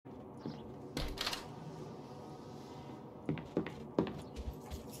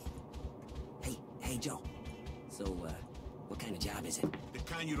Joe. So, what kind of job is it? The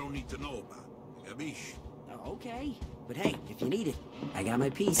kind you don't need to know about. Gabish? Oh, okay. But hey, if you need it, I got my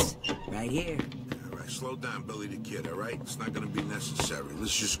piece. Right here. All right, slow down, Billy the Kid, all right? It's not gonna be necessary.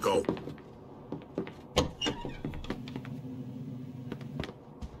 Let's just go.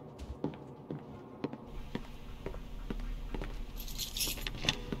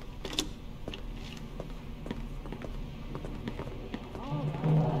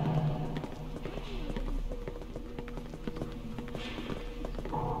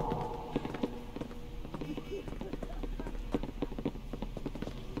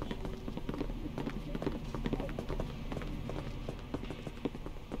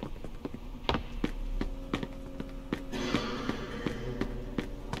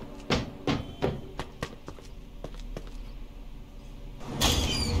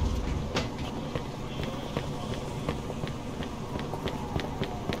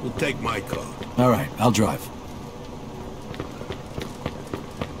 We'll take my car. All right, I'll drive.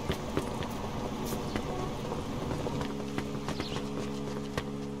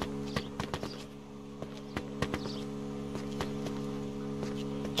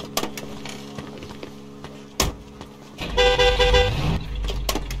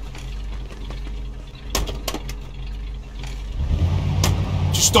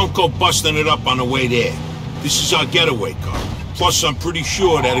 Just don't go busting it up on the way there. This is our getaway car. Plus, I'm pretty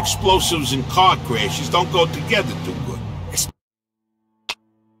sure that explosives and car crashes don't go together too good.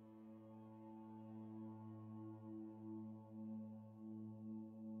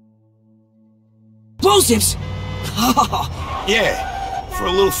 Explosives? Yeah, for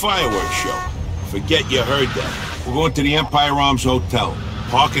a little fireworks show. Forget you heard that. We're going to the Empire Arms Hotel.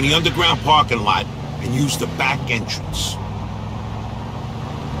 Park in the underground parking lot and use the back entrance.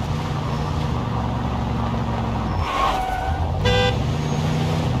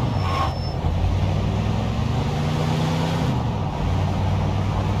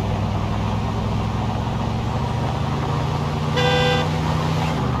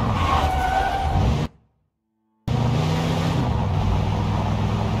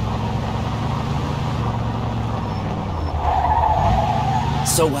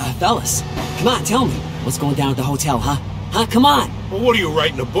 So, fellas, come on, tell me. What's going down at the hotel, huh? Huh? Come on! Well, what are you,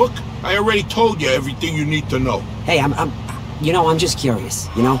 writing a book? I already told you everything you need to know. Hey, I'm just curious,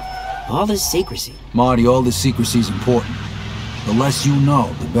 you know? All this secrecy. Marty, all this secrecy's important. The less you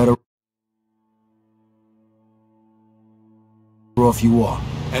know, the better off you are.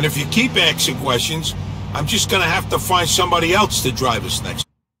 And if you keep asking questions, I'm just gonna have to find somebody else to drive us next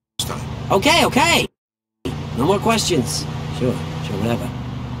time. Okay, okay! No more questions. Sure, whatever.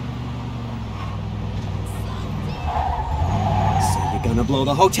 Gonna blow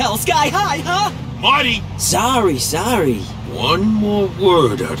the hotel sky high, huh? Marty! Sorry. One more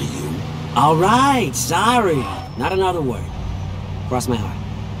word out of you. All right, sorry. Not another word. Cross my heart.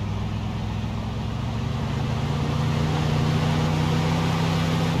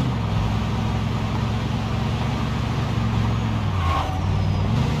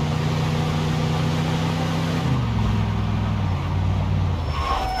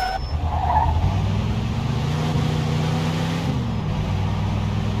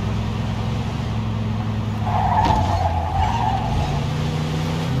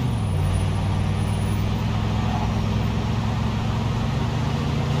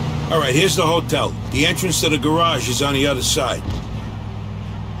 All right, here's the hotel. The entrance to the garage is on the other side.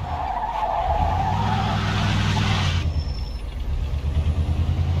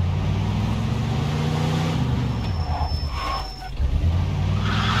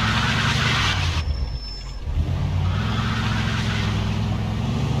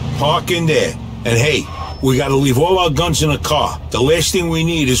 Park in there. And hey, we gotta leave all our guns in the car. The last thing we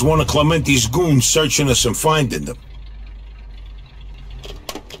need is one of Clementi's goons searching us and finding them.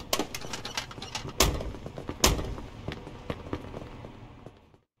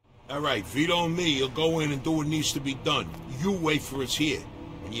 All right, Vito and me will go in and do what needs to be done. You wait for us here.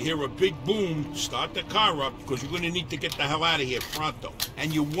 When you hear a big boom, start the car up, because you're going to need to get the hell out of here pronto.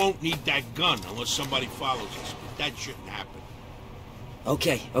 And you won't need that gun unless somebody follows us. But that shouldn't happen.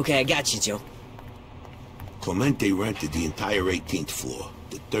 Okay, I got you, Joe. Clemente rented the entire 18th floor,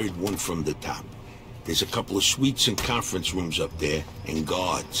 the third one from the top. There's a couple of suites and conference rooms up there, and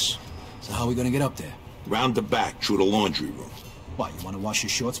guards. So how are we gonna get up there? Round the back, through the laundry room. What, you wanna wash your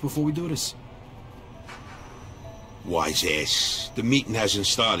shorts before we do this? Wise ass. The meeting hasn't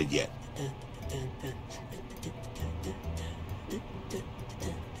started yet.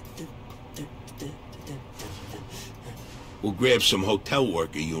 We'll grab some hotel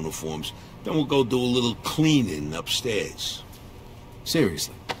worker uniforms, then we'll go do a little cleaning upstairs.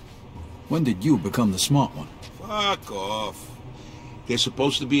 Seriously? When did you become the smart one? Fuck off. There's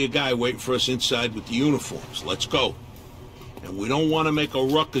supposed to be a guy waiting for us inside with the uniforms. Let's go. And we don't want to make a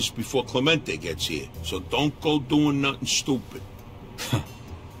ruckus before Clemente gets here, so don't go doing nothing stupid.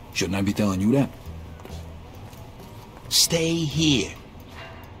 Shouldn't I be telling you that? Stay here.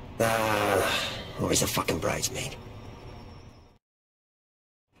 Where's the fucking bridesmaid?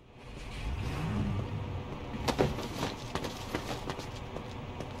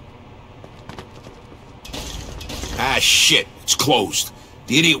 Ah, shit. It's closed.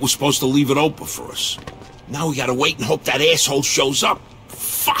 The idiot was supposed to leave it open for us. Now we gotta wait and hope that asshole shows up.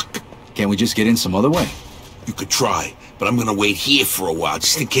 Fuck! Can't we just get in some other way? You could try, but I'm gonna wait here for a while,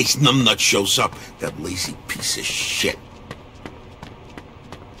 just in case Numbnut shows up. That lazy piece of shit.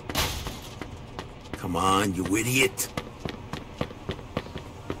 Come on, you idiot.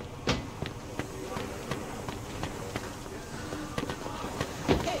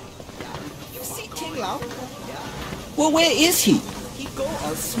 Hey, you see King Lao? Well, where is he? He go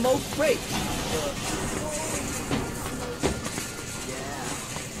on smoke break.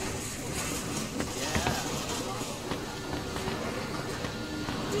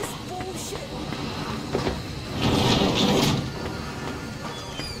 This bullshit.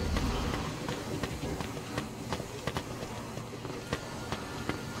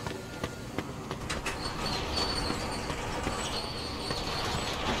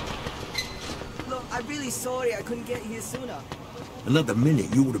 Look, I'm really sorry I couldn't get here sooner. Another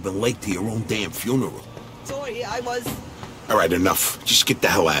minute, you would have been late to your own damn funeral. Sorry, I was... All right, enough. Just get the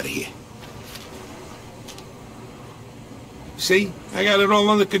hell out of here. See? I got it all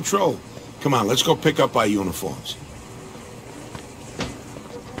under control. Come on, let's go pick up our uniforms.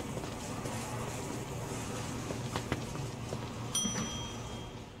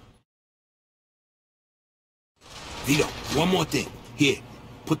 Vito, one more thing. Here,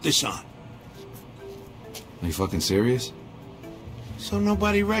 put this on. Are you fucking serious? So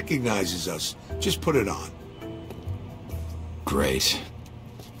nobody recognizes us. Just put it on. Great.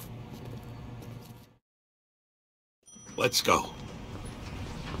 Let's go.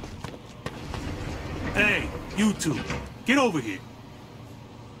 Hey, you two, get over here.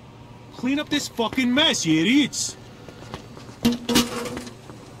 Clean up this fucking mess, you idiots.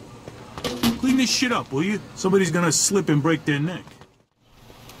 Clean this shit up, will you? Somebody's gonna slip and break their neck.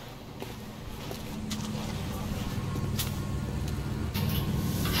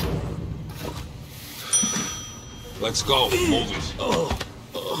 Let's go. Move it.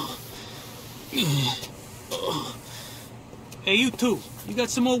 Hey, you two. You got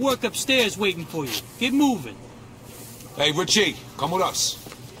some more work upstairs waiting for you. Get moving. Hey, Richie, come with us.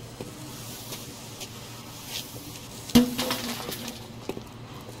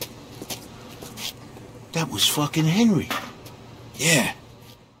 That was fucking Henry. Yeah.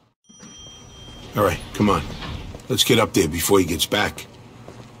 All right, come on. Let's get up there before he gets back.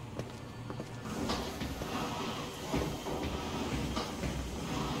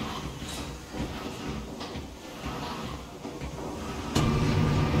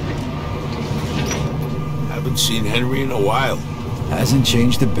 Haven't seen Henry in a while. Hasn't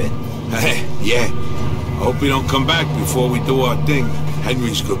changed a bit. Hey, yeah. I hope he don't come back before we do our thing.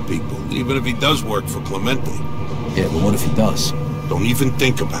 Henry's good people, even if he does work for Clemente. Yeah, but what if he does? Don't even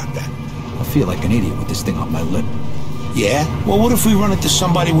think about that. I feel like an idiot with this thing on my lip. Yeah? Well, what if we run into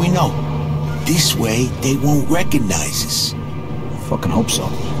somebody we know? This way, they won't recognize us. Fucking hope so.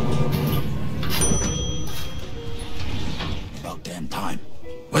 About damn time.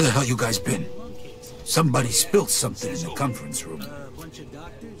 Where the hell you guys been? Somebody spilled something in the conference room. Bunch of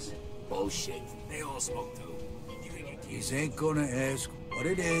doctors? Bullshit. They all smoke too. You ain't gonna ask what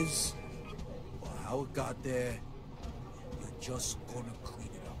it is, or how it got there. You're just gonna clean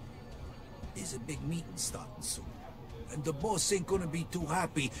it up. There's a big meeting starting soon, and the boss ain't gonna be too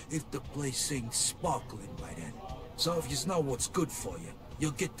happy if the place ain't sparkling by then. So if you know what's good for you,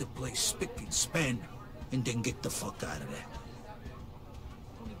 you'll get the place spick and span, and then get the fuck out of there.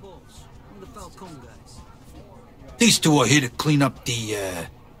 Tony Balls. One of the Falcone guys. These two are here to clean up the,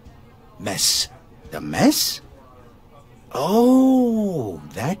 mess. The mess? Oh,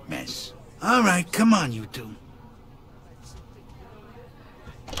 that mess. All right, come on, you two.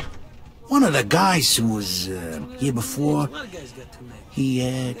 One of the guys who was, here before, A lot of guys got too many.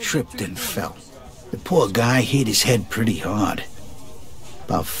 he, tripped and fell. The poor guy hit his head pretty hard.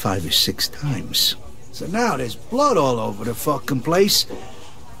 About 5 or 6 times. So now there's blood all over the fucking place.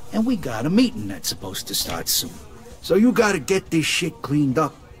 And we got a meeting that's supposed to start soon. So you gotta get this shit cleaned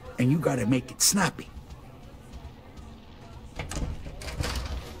up, and you gotta make it snappy.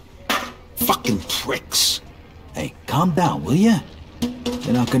 Fucking pricks. Hey, calm down, will ya?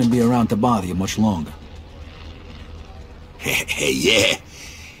 They're not gonna be around to bother you much longer. Hey, yeah.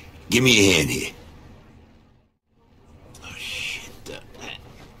 Give me a hand here. Oh, shit.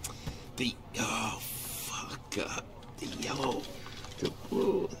 Oh, fuck up. The yellow, the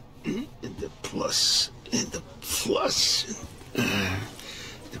blue, and the plus, and the plus, and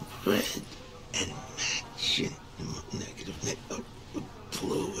the red, and matching, negative,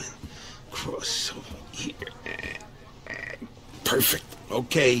 blue, and cross over here. Perfect.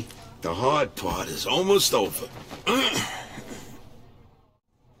 Okay, the hard part is almost over.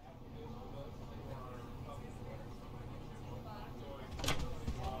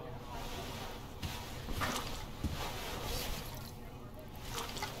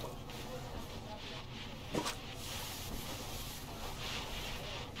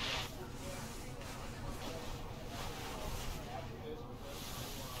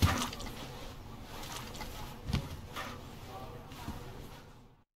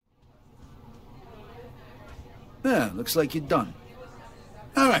 Yeah, looks like you're done.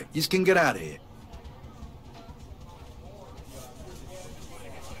 All right, you can get out of here.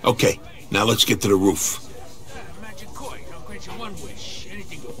 Okay, now let's get to the roof. Magic coin, I'll grant you one wish,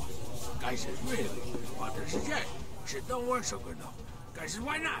 anything you want. Guy says, really? The bartender says, yeah. Shit don't work so good, though. Guy says,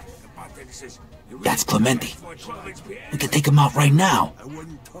 why not? The bartender says, you really That's Clemente. for a 12-inch We could take him out right now.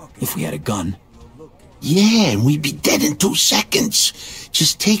 If we had a gun. Yeah, and we'd be dead in 2 seconds.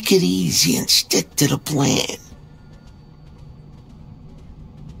 Just take it easy and stick to the plan.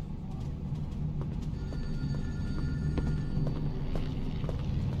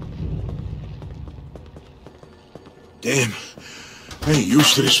 Damn, I ain't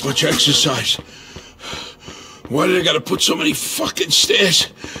used to this much exercise. Why did I gotta put so many fucking stairs?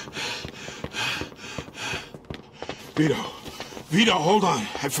 Vito, hold on.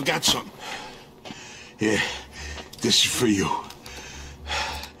 I forgot something. Yeah, this is for you.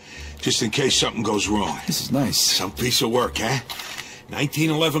 Just in case something goes wrong. This is nice. Some piece of work, huh?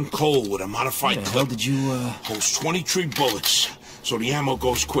 1911 Colt with a modified How clip. did you, Holds 23 bullets, so the ammo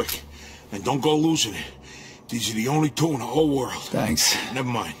goes quick. And don't go losing it. These are the only 2 in the whole world. Thanks. Never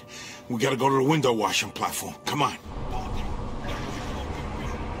mind. We gotta go to the window washing platform. Come on.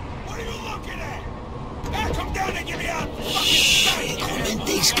 What are you looking at? Now come down and give me a fucking shit. And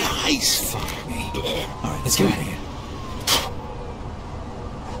these guys. Fuck me. All right, let's get out of here.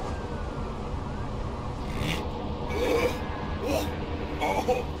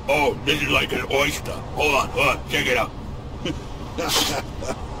 Oh, this is like an oyster. Hold on, check it out.